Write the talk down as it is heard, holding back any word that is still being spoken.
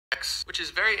X, which is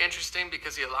very interesting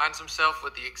because he aligns himself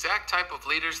with the exact type of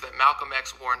leaders that Malcolm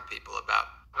X warned people about.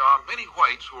 There are many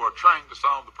whites who are trying to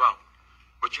solve the problem,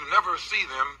 but you never see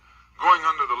them going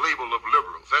under the label of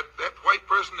liberals. That white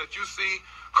person that you see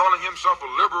calling himself a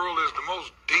liberal is the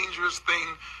most dangerous thing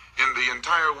in the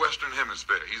entire Western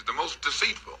Hemisphere. He's the most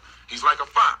deceitful. He's like a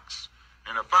fox,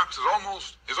 and a fox is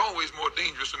always more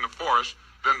dangerous in the forest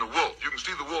than the wolf. You can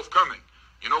see the wolf coming.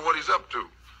 You know what he's up to,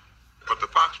 but the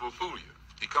fox will fool you.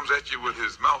 He comes at you with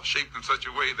his mouth shaped in such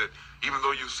a way that even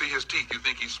though you see his teeth, you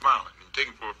think he's smiling. You take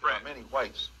him for a friend. There are many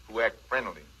whites who act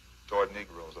friendly toward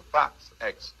Negroes. A fox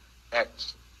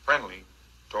acts friendly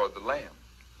toward the lamb.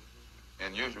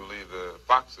 And usually the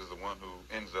fox is the one who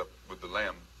ends up with the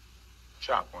lamb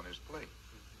chop on his plate.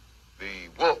 The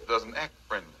wolf doesn't act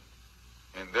friendly,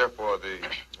 and therefore the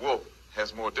wolf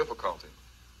has more difficulty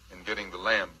in getting the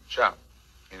lamb chop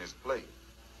in his plate.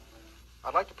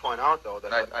 I'd like to point out, though,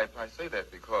 that... I say that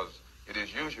because it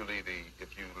is usually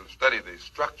if you study the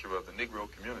structure of the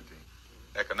Negro community,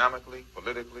 economically,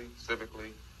 politically,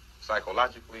 civically,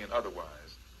 psychologically, and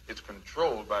otherwise, it's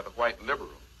controlled by the white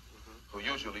liberal, who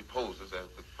usually poses as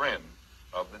the friend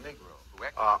of the Negro.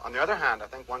 On the other hand, I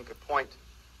think one could point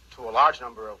to a large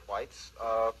number of whites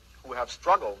who have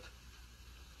struggled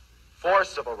for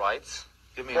civil rights,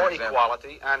 for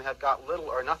equality, and have got little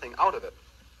or nothing out of it,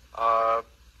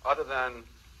 other than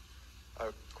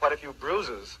quite a few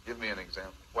bruises. Give me an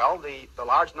example. Well, the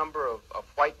large number of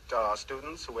white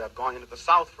students who have gone into the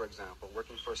South, for example,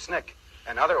 working for SNCC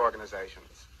and other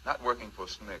organizations. Not working for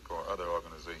SNCC or other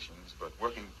organizations, but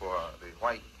working for the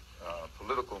white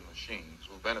political machines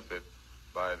who benefit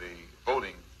by the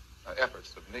voting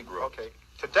efforts of Negroes. Okay.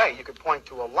 Today, you could point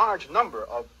to a large number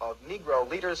of Negro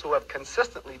leaders who have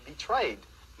consistently betrayed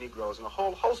Negroes in a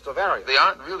whole host of areas. They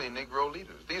aren't really Negro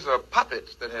leaders. These are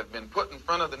puppets that have been put in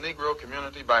front of the Negro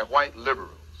community by white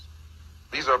liberals.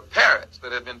 These are parrots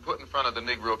that have been put in front of the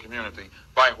Negro community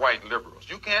by white liberals.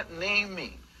 You can't name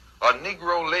me a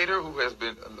Negro leader who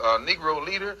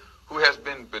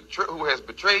has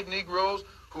betrayed Negroes,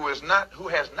 who has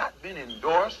not been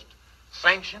endorsed,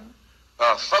 sanctioned,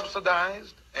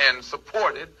 subsidized, and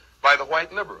supported by the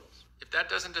white liberals. If that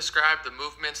doesn't describe the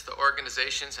movements, the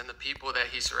organizations, and the people that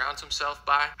he surrounds himself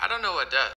by, I don't know what does.